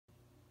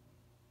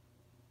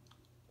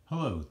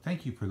Hello,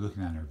 thank you for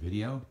looking at our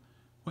video.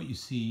 What you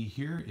see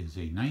here is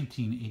a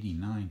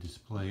 1989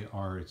 Display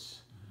Arts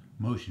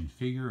motion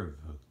figure of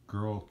a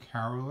girl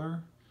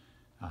caroler,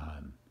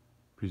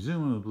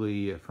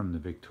 presumably from the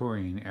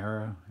Victorian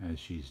era, as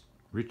she's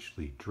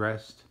richly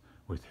dressed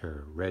with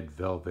her red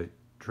velvet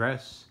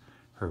dress,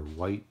 her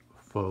white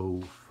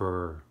faux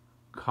fur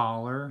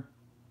collar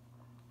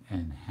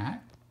and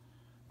hat.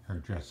 Her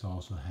dress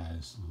also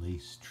has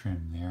lace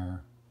trim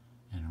there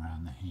and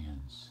around the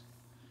hands.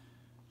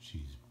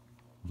 She's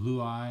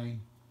blue eye,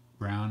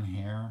 brown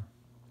hair,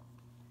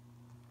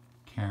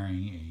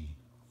 carrying a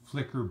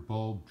flicker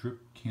bulb drip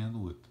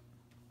candle with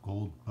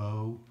gold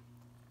bow,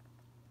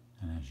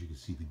 and as you can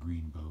see the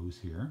green bows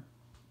here.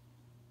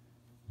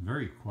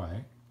 Very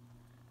quiet.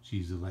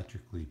 She's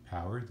electrically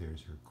powered.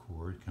 There's her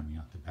cord coming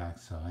out the back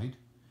side.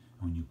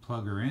 And when you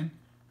plug her in,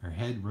 her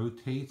head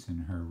rotates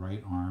and her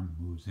right arm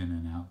moves in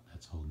and out.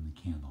 That's holding the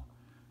candle.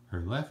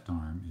 Her left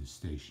arm is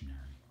stationary.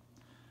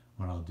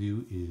 What I'll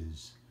do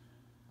is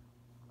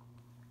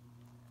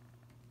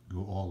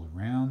go all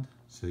around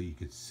so you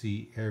can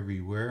see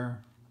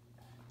everywhere.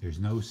 There's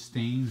no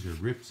stains or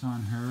rips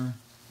on her.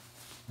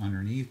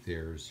 Underneath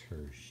there's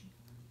her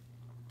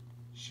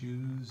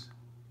shoes.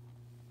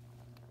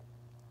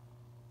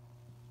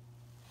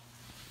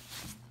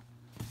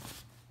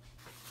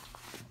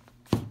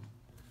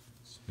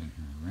 Spin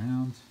her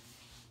around.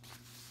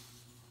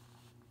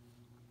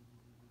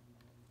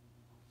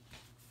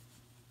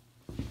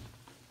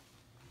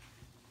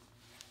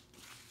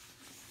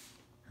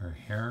 Her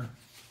hair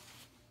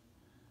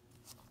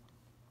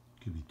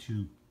could be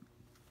two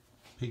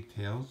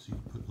pigtails. You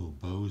can put little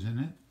bows in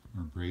it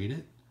or braid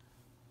it.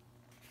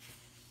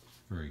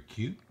 Very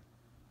cute.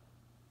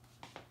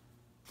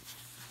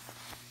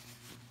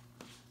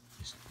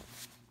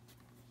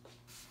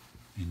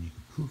 And you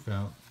can poof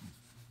out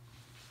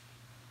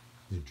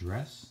the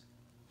dress.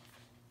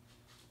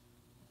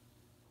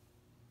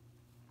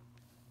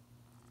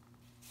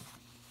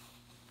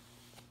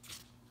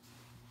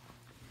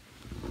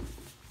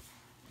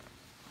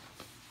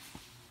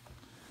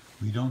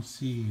 We don't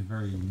see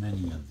very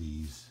many of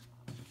these.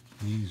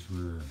 These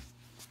were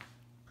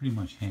pretty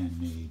much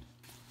handmade.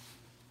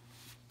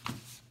 And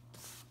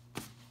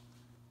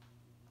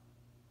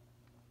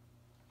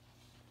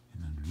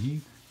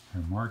underneath,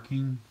 her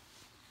marking.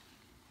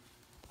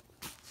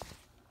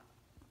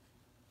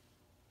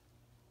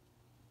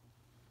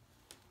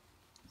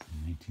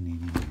 From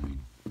 1989.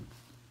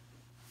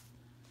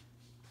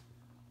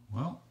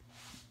 Well,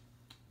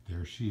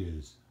 there she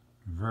is.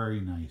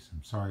 Very nice.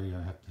 I'm sorry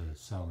I have to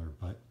sell her,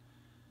 but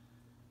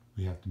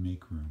we have to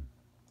make room.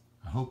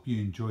 I hope you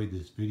enjoyed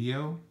this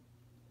video,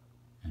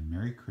 and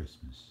Merry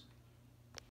Christmas.